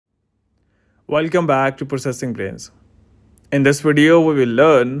Welcome back to Processing Brains. In this video, we will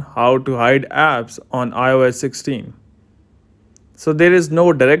learn how to hide apps on iOS 16. So there is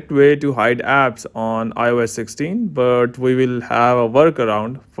no direct way to hide apps on iOS 16, but we will have a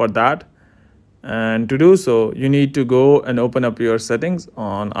workaround for that. And to do so, you need to go and open up your settings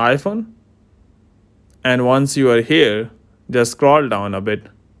on iPhone. And once you are here, just scroll down a bit.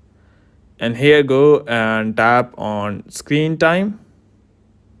 And here go and tap on Screen Time.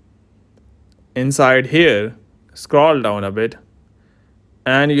 Inside here, scroll down a bit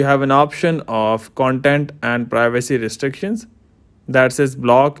and you have an option of content and privacy restrictions that says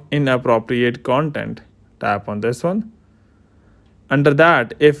block inappropriate content. Tap on this one. Under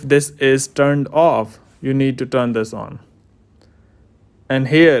that, if this is turned off, you need to turn this on. And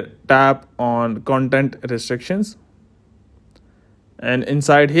here, tap on content restrictions. And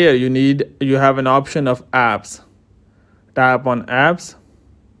inside here, you have an option of apps. Tap on apps.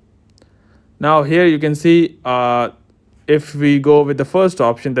 Now here you can see if we go with the first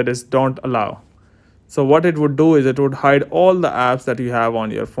option, that is don't allow. So what it would do is it would hide all the apps that you have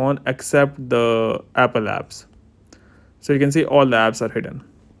on your phone except the Apple apps. So you can see all the apps are hidden.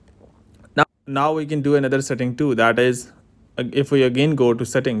 Now we can do another setting too. That is, if we again go to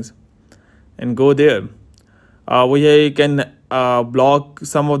settings and go there, we can block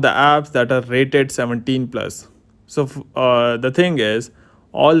some of the apps that are rated 17 plus. So the thing is,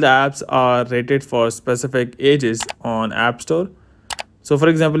 all the apps are rated for specific ages on App Store. So for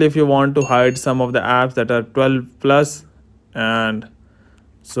example, if you want to hide some of the apps that are 12 plus, and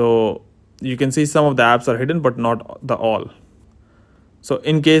so you can see some of the apps are hidden but not the all. So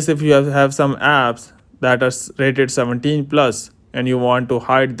in case if you have some apps that are rated 17 plus and you want to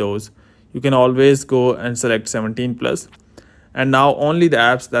hide those, you can always go and select 17 plus, and now only the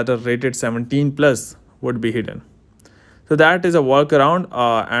apps that are rated 17 plus would be hidden. So that is a workaround,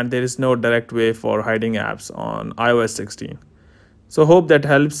 and there is no direct way for hiding apps on iOS 16. So hope that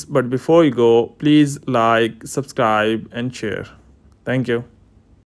helps, but before you go, please like, subscribe and share. Thank you.